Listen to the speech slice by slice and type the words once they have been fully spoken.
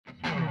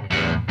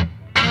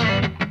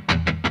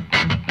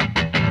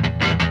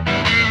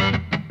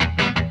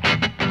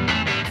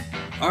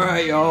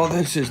Alright y'all,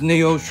 this is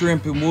Neo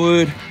Shrimp and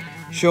Wood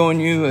showing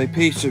you a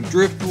piece of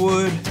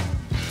driftwood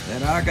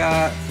that I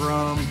got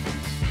from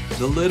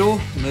the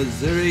Little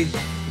Missouri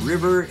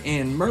River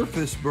in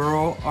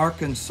Murfreesboro,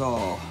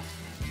 Arkansas.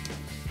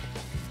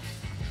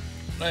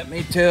 Let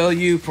me tell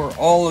you, for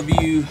all of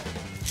you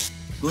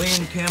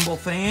Glenn Campbell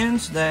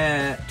fans,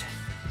 that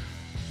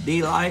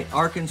Delight,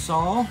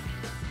 Arkansas,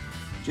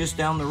 just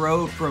down the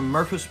road from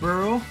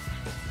Murfreesboro,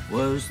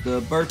 was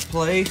the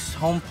birthplace,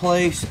 home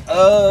place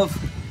of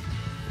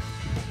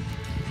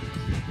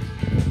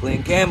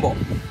Glenn Campbell.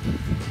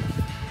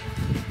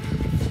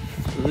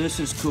 So this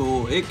is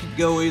cool. It could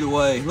go either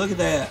way. Look at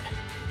that.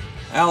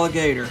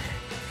 Alligator.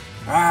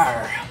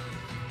 Arr.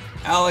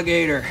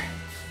 Alligator.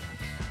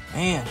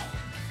 Man,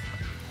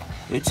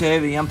 it's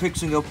heavy. I'm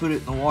fixing to go put it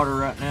in the water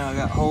right now. I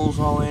got holes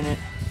all in it.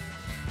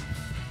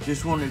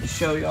 Just wanted to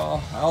show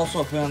y'all. I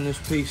also found this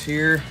piece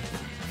here.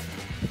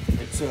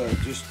 It's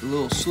just a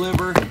little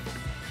sliver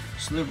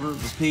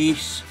of a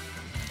piece.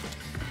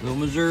 Little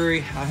Missouri.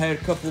 I had a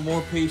couple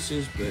more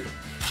pieces, but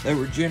they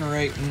were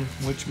generating,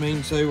 which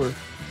means they were,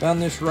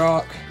 found this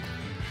rock,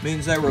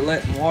 means they were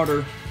letting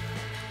water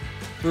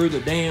through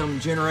the dam,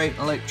 generating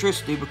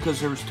electricity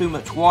because there was too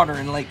much water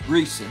in Lake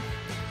Greason.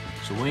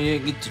 So we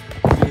didn't get to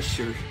fish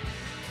or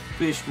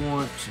fished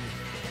once.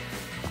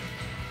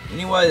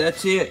 Anyway,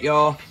 that's it,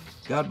 y'all.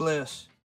 God bless.